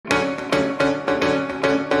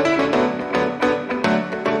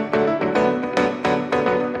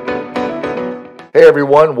Hey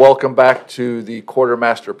everyone, welcome back to the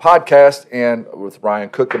Quartermaster podcast, and with Ryan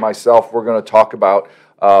Cook and myself, we're going to talk about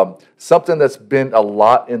something that's been a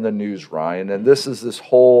lot in the news, Ryan, and this is this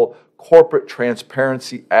whole Corporate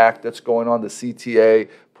Transparency Act that's going on, the CTA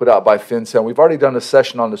put out by FinCEN. We've already done a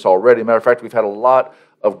session on this already. Matter of fact, we've had a lot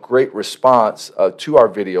of great response to our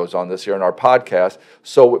videos on this here in our podcast.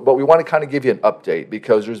 But we want to kind of give you an update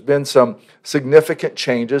because there's been some significant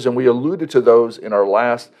changes, and we alluded to those in our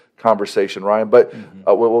last conversation, Ryan. But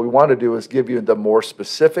what we want to do is give you the more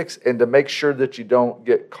specifics and to make sure that you don't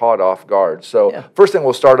get caught off guard. So first thing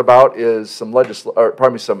we'll start about is some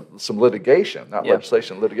litigation, not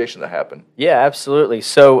legislation, litigation that happened. Yeah, absolutely.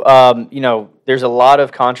 So, there's a lot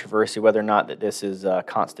of controversy whether or not that this is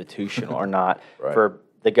constitutional or not for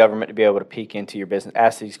the government to be able to peek into your business,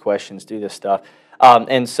 ask these questions, do this stuff.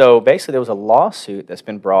 And so basically there was a lawsuit that's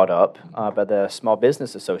been brought up by the Small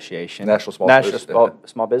Business Association, National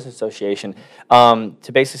Small Business Association,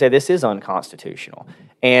 to basically say this is unconstitutional.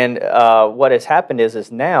 And what has happened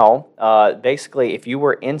is now basically if you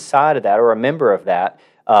were inside of that or a member of that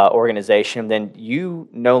organization, then you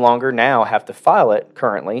no longer now have to file it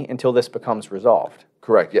currently until this becomes resolved.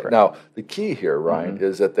 Correct. Yeah. Now, the key here, Ryan,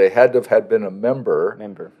 is that they had to have had been a member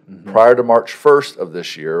prior to March 1st of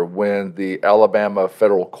this year when the Alabama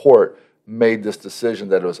federal court made this decision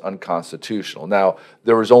that it was unconstitutional. Now,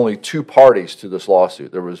 there was only two parties to this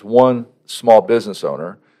lawsuit. There was one small business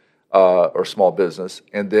owner or small business,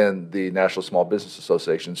 and then the National Small Business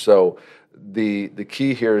Association. So the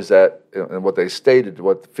key here is that, and what they stated,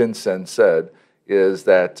 what FinCEN said, is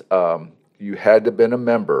that you had to have been a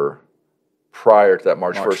member prior to that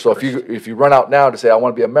March 1st. So if you run out now to say, I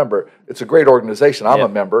want to be a member, it's a great organization. I'm a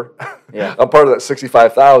member. I'm part of that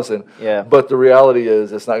 65,000. But the reality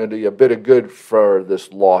is it's not going to do you a bit of good for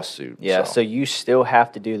this lawsuit. So you still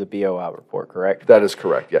have to do the BOI report, correct? That is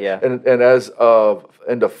correct, And as of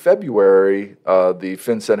end of February, the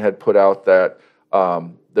FinCEN had put out that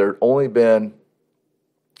there had only been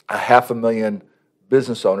 500,000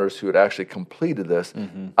 business owners who had actually completed this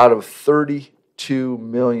out of 32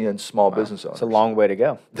 million small business owners. It's a long way to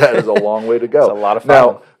go. That is a long way to go. It's a lot of fun.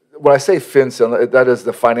 Now, when I say FinCEN, that is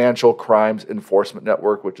the Financial Crimes Enforcement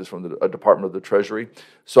Network, which is from the Department of the Treasury.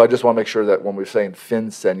 So I just want to make sure that when we're saying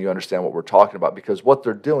FinCEN, you understand what we're talking about, because what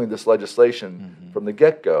they're doing, this legislation from the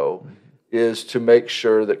get-go, is to make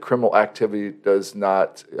sure that criminal activity does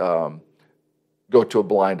not go to a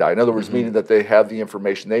blind eye. In other words, meaning that they have the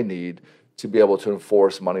information they need to be able to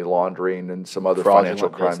enforce money laundering and some other financial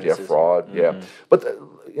crimes. Fraud. But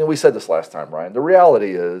we said this last time, Ryan. The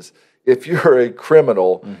reality is, if you're a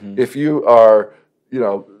criminal, if you are,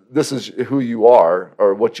 this is who you are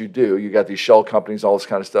or what you do, you got these shell companies, all this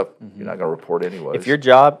kind of stuff, you're not going to report anyway. If your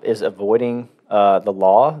job is avoiding the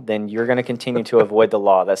law, then you're going to continue to avoid the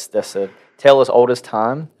law. That's a tale as old as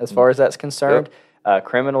time as far as that's concerned.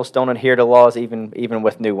 Criminals don't adhere to laws even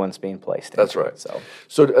with new ones being placed. That's right.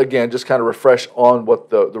 So again, just kind of refresh on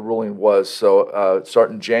what the ruling was. So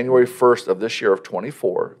starting January 1st of this year of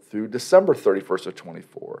 24 through December 31st of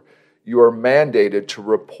 24, you are mandated to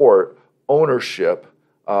report ownership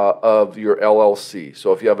of your LLC.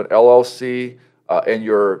 So if you have an LLC and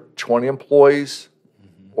you're 20 employees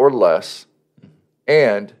or less,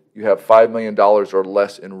 and you have $5 million or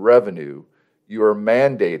less in revenue, you are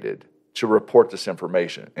mandated to report this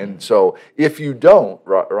information. And so if you don't,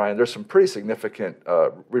 Ryan, there's some pretty significant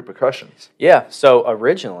repercussions. So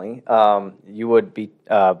originally you would be,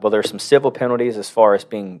 there's some civil penalties as far as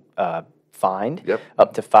being fined,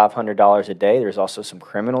 up to $500 a day. There's also some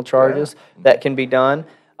criminal charges that can be done,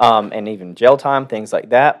 and even jail time, things like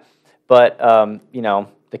that. But,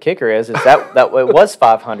 the kicker is that it was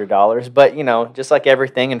 $500, but, just like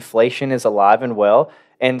everything, inflation is alive and well.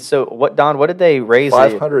 And so, what did they raise?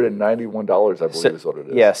 $591, I believe, is what it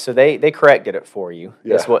is. Yeah, so they corrected it for you.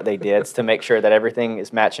 That's what they did, to make sure that everything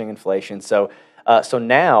is matching inflation. So, so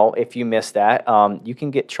now, if you miss that, you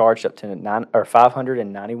can get charged up to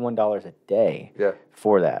 $591 a day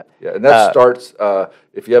for that. And that starts,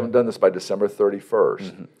 if you haven't done this by December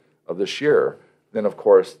 31st of this year, then, of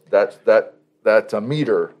course, that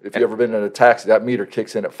meter, if you've ever been in a taxi, that meter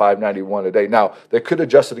kicks in at $591 a day. Now, they could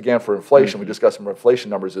adjust it again for inflation. We just got some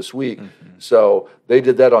inflation numbers this week. So they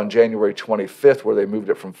did that on January 25th, where they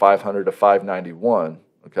moved it from $500 to $591.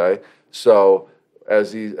 Okay, so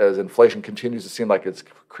as inflation continues to seem like it's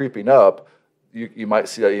creeping up, you might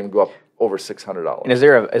see that even go up over $600. And is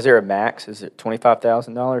there a max? Is it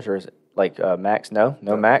 $25,000 or is it like max? No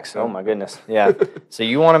max. Oh my goodness. So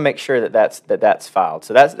you want to make sure that that's filed.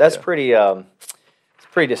 So that's pretty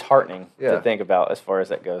pretty disheartening to think about as far as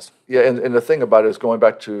that goes. Yeah, and the thing about it is, going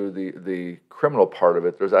back to the criminal part of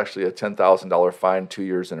it, there's actually a $10,000 fine, 2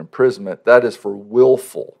 years in imprisonment. That is for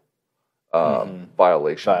willful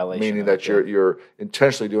violation, meaning that you're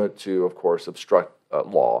intentionally doing it to, of course, obstruct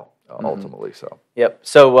law ultimately. So. Yep.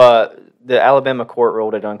 So the Alabama court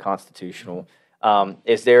ruled it unconstitutional.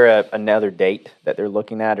 Is there another date that they're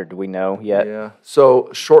looking at, or do we know yet? Yeah. So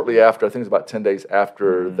shortly after, I think it's about 10 days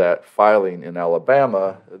after that filing in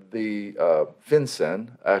Alabama, the FinCEN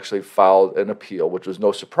actually filed an appeal, which was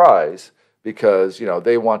no surprise because,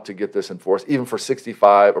 they want to get this enforced, even for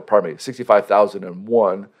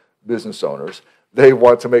 65,001 business owners. They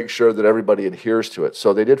want to make sure that everybody adheres to it.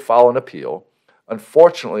 So they did file an appeal.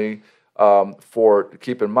 Unfortunately,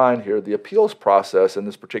 keep in mind here, the appeals process in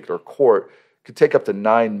this particular court could take up to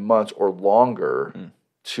 9 months or longer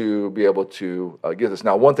to be able to get this.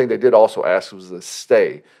 Now, one thing they did also ask was a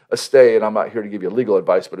stay. A stay, and I'm not here to give you legal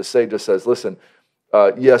advice, but a stay just says, listen,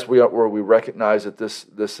 yes, we recognize that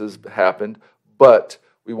this has happened, but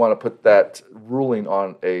we want to put that ruling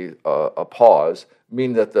on a pause,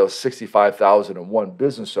 meaning that those 65,001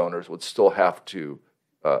 business owners would still have to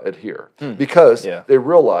adhere because they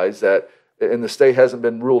realize that. And the stay hasn't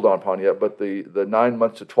been ruled upon yet, but the 9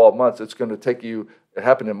 months to 12 months, it's going to take you, it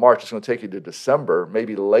happened in March, it's going to take you to December,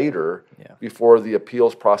 maybe later, before the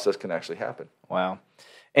appeals process can actually happen. Wow.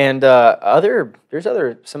 And there's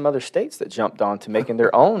some other states that jumped on to making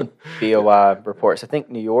their own BOI reports. I think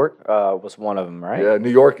New York was one of them, right? Yeah, New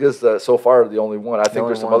York is so far the only one. I think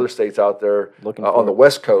there's some other states out there on the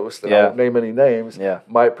West Coast, and I won't name any names,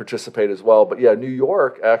 might participate as well. But New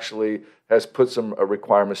York actually has put some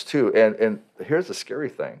requirements too. And here's the scary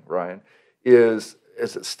thing, Ryan, is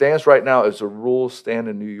as it stands right now, as the rules stand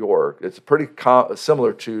in New York, it's pretty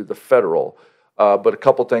similar to the federal. But a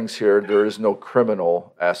couple things here. There is no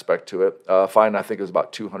criminal aspect to it. Fine, I think, is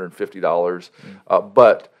about $250.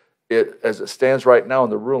 But as it stands right now in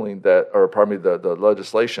the ruling the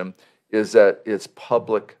legislation, is that it's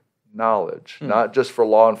public knowledge, not just for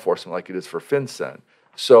law enforcement like it is for FinCEN.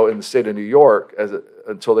 So in the state of New York,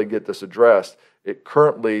 until they get this addressed, it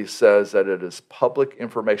currently says that it is public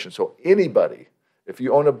information. So anybody, if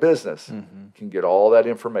you own a business, can get all that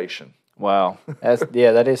information. Wow,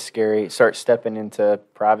 that is scary. Start stepping into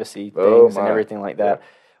privacy things and everything like that.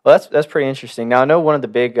 Well, that's pretty interesting. Now I know one of the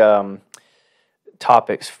big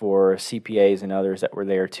topics for CPAs and others that were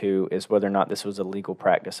there too is whether or not this was a legal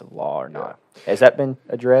practice of law or not. Has that been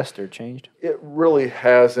addressed or changed? It really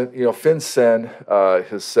hasn't. FinCEN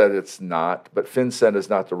has said it's not, but FinCEN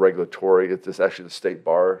is not the regulatory. It's actually the state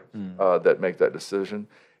bar that make that decision,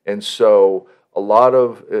 and so. A lot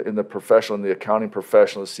of in the accounting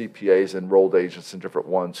professional, CPAs, enrolled agents, and different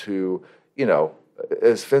ones who,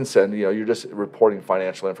 as FinCEN, you're just reporting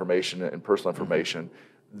financial information and personal information.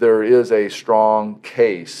 There is a strong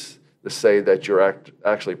case to say that you're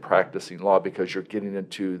actually practicing law because you're getting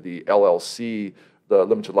into the LLC, the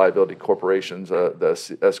limited liability corporations,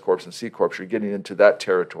 the S corps and C corps. You're getting into that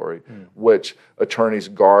territory, which attorneys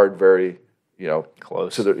guard very.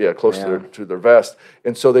 Close to their vest,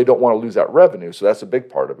 and so they don't want to lose that revenue. So that's a big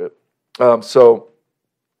part of it. So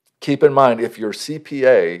keep in mind, if your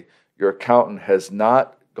CPA, your accountant, has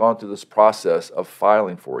not gone through this process of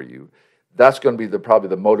filing for you, that's going to be probably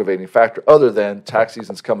the motivating factor. Other than tax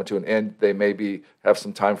season's coming to an end, they maybe have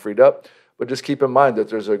some time freed up, but just keep in mind that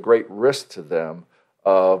there's a great risk to them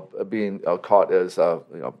of being caught as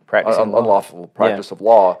unlawful practice of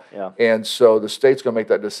law. And so the state's going to make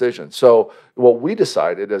that decision. So what we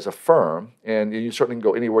decided as a firm, and you certainly can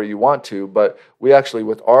go anywhere you want to, but we actually,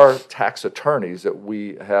 with our tax attorneys that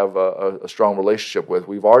we have a strong relationship with,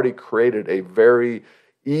 we've already created a very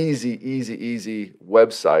easy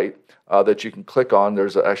website that you can click on.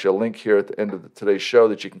 There's actually a link here at the end of today's show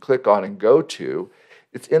that you can click on and go to.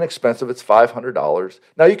 It's inexpensive. It's $500.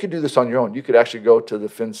 Now, you could do this on your own. You could actually go to the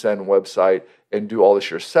FinCEN website and do all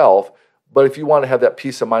this yourself. But if you want to have that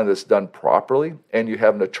peace of mind that it's done properly and you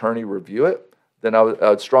have an attorney review it, then I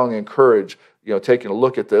would strongly encourage taking a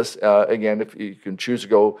look at this. Again, if you can choose to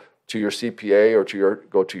go to your CPA or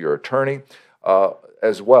go to your attorney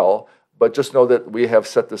as well. But just know that we have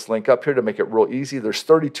set this link up here to make it real easy. There's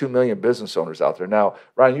 32 million business owners out there. Now,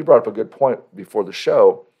 Ryan, you brought up a good point before the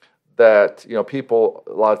show. That people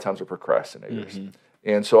a lot of times are procrastinators,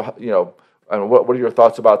 and so what are your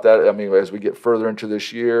thoughts about that? I mean, as we get further into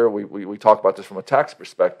this year, we talk about this from a tax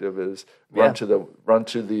perspective. Is run to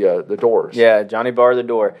the doors. Yeah, Johnny bar the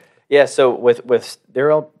door. Yeah, so with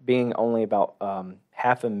there being only about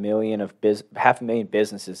 500,000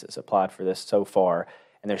 businesses that's applied for this so far,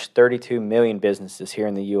 and there's 32 million businesses here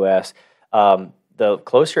in the U.S. The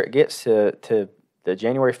closer it gets to the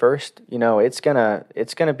January 1st,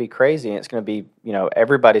 it's gonna be crazy, and it's gonna be,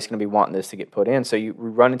 everybody's gonna be wanting this to get put in. So we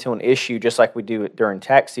run into an issue just like we do during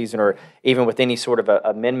tax season, or even with any sort of a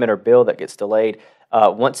amendment or bill that gets delayed.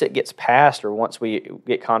 Once it gets passed, or once we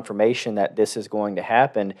get confirmation that this is going to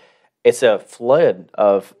happen, it's a flood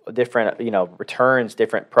of different, returns,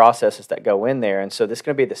 different processes that go in there. And so this is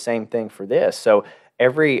going to be the same thing for this. So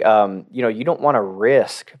every, you don't want to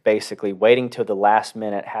risk basically waiting till the last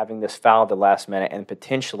minute, having this filed the last minute, and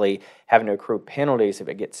potentially having to accrue penalties if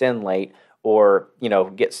it gets in late, or,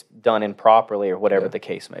 gets done improperly, or whatever the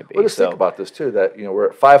case may be. Well, just think about this too, that, we're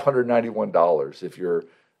at $591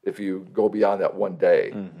 if you go beyond that one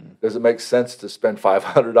day. Does it make sense to spend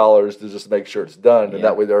 $500 to just make sure it's done, and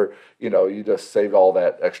that way you just saved all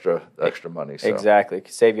that extra money? So. Exactly, it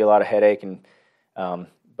could save you a lot of headache, and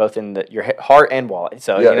both in your heart and wallet.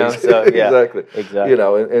 So exactly.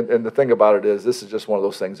 And the thing about it is, this is just one of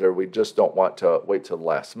those things where we just don't want to wait till the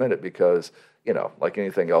last minute, because like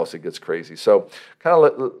anything else, it gets crazy. So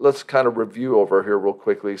let's kind of review over here real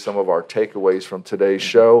quickly some of our takeaways from today's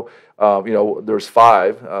show. There's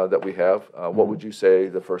 5 that we have. What would you say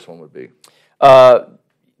the first one would be?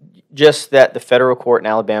 Just that the federal court in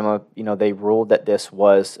Alabama, they ruled that this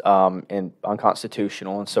was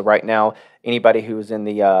unconstitutional. And so right now, anybody who is in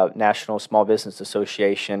the National Small Business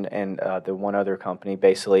Association and the one other company,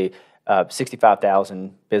 basically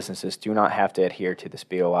 65,000 businesses do not have to adhere to this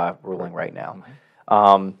BOI ruling right now.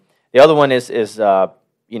 The other one is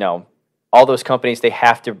all those companies, they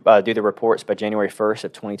have to do the reports by January 1st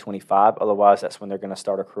of 2025. Otherwise, that's when they're going to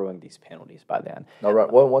start accruing these penalties by then. Now, right.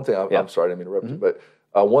 One thing, I'm sorry, I didn't interrupt you, but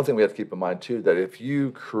one thing we have to keep in mind too, that if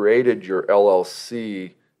you created your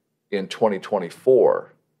LLC in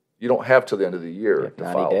 2024, you don't have till the end of the year to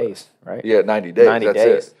 90 file days, right? Yeah, 90 days. 90 that's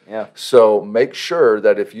days. it. Yeah. So make sure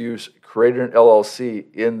that if you created an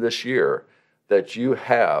LLC in this year, that you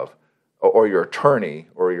have, or your attorney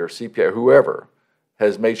or your CPA, whoever,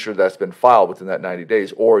 has made sure that's been filed within that 90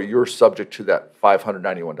 days, or you're subject to that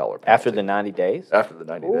 $591 penalty. After the 90 days? After the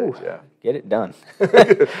 90 days, yeah. Get it done.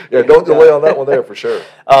 Don't delay on that one there for sure.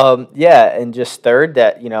 And just third,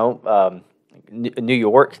 that, New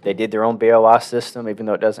York, they did their own BOI system, even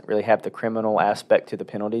though it doesn't really have the criminal aspect to the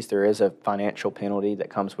penalties. There is a financial penalty that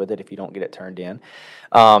comes with it if you don't get it turned in.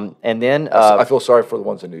 And then I feel sorry for the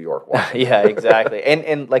ones in New York. Yeah, exactly.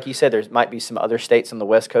 And like you said, there might be some other states on the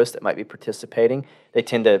West Coast that might be participating. They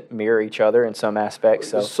tend to mirror each other in some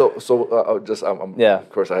aspects. Of course,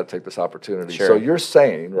 I had to take this opportunity. Sure. So you're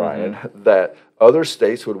saying, Ryan, that other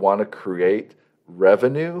states would want to create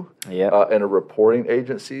revenue and a reporting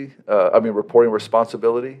agency, reporting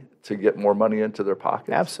responsibility to get more money into their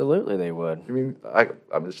pockets? Absolutely, they would. I mean,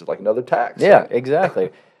 it's just like another tax. Yeah,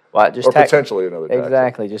 exacally. Well, just or potentially another tax.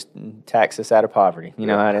 Exactly, just tax us out of poverty. You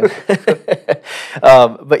know how it is.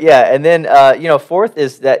 But yeah, and then fourth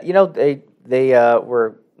is that they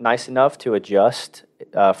were nice enough to adjust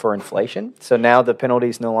for inflation. So now the penalty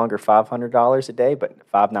is no longer $500 a day, but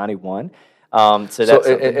 $591. And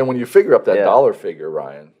when you figure up that dollar figure,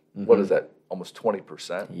 Ryan, what is that? Almost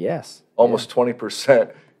 20%. Yes. Almost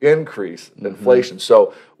 20% increase in inflation.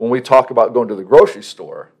 So when we talk about going to the grocery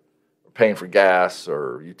store, paying for gas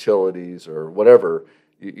or utilities or whatever,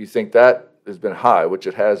 you think that has been high, which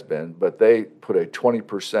it has been, but they put a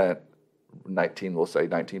 20%,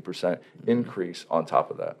 19% increase on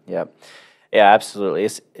top of that. Yep. Yeah, absolutely.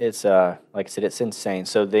 It's like I said, it's insane.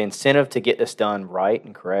 So the incentive to get this done right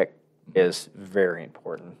and correct is very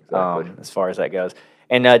important as far as that goes.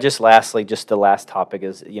 And just lastly, just the last topic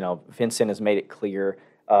is, FinCEN has made it clear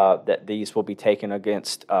that these will be taken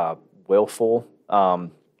against willful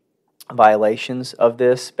violations of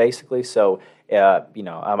this, basically. So,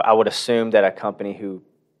 I would assume that a company who,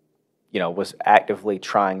 was actively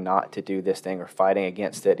trying not to do this thing or fighting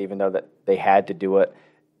against it, even though that they had to do it,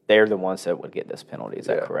 they're the ones that would get this penalty. Is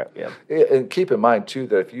that correct? Yeah. And keep in mind, too,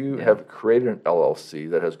 that if you have created an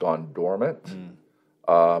LLC that has gone dormant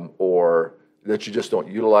or that you just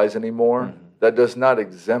don't utilize anymore, that does not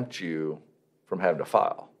exempt you from having to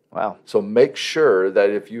file. Wow. So make sure that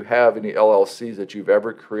if you have any LLCs that you've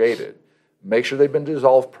ever created, make sure they've been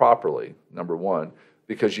dissolved properly, number one,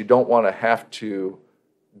 because you don't want to have to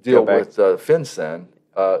deal with FinCEN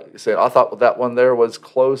saying, I thought that one there was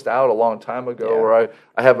closed out a long time ago, or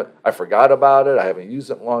I forgot about it, I haven't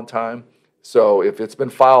used it in a long time. So if it's been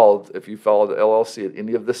filed, if you filed an LLC at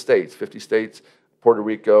any of the states, 50 states, Puerto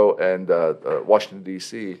Rico, and Washington,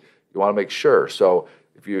 D.C., you want to make sure. So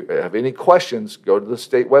if you have any questions, go to the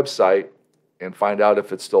state website and find out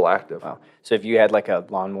if it's still active. Wow. So if you had like a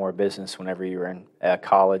lawnmower business whenever you were in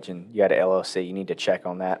college and you had an LLC, you need to check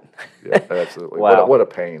on that. Yeah, absolutely. Wow. What a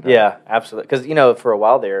pain. Huh? Yeah, absolutely. Because, you know, for a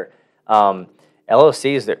while there,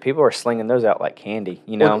 LLCs, that people are slinging those out like candy,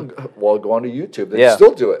 you know. Well, go on to YouTube. They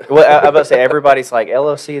still do it. Well, I was about to say, everybody's like,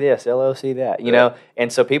 LLC this, LLC that, you know.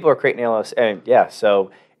 And so people are creating LLC. And yeah,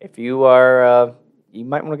 so if you are, you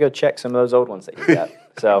might want to go check some of those old ones that you got.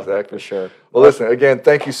 So, exactly. For sure. Well, listen, again,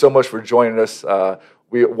 thank you so much for joining us.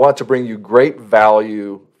 We want to bring you great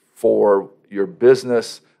value for your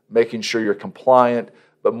business, making sure you're compliant,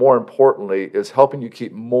 but more importantly is helping you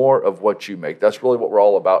keep more of what you make. That's really what we're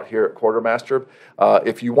all about here at Quartermaster.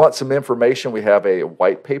 If you want some information, we have a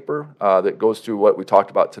white paper that goes through what we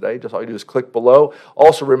talked about today. Just all you do is click below.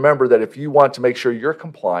 Also remember that if you want to make sure you're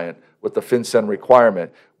compliant with the FinCEN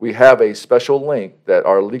requirement, we have a special link that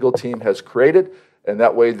our legal team has created. And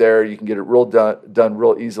that way there you can get it done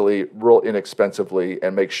real easily, real inexpensively,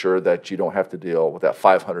 and make sure that you don't have to deal with that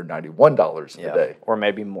 $591 a day. Or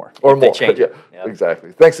maybe more. Or more. They change it.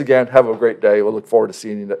 Exactly. Thanks again. Have a great day. We'll look forward to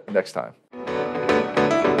seeing you next time.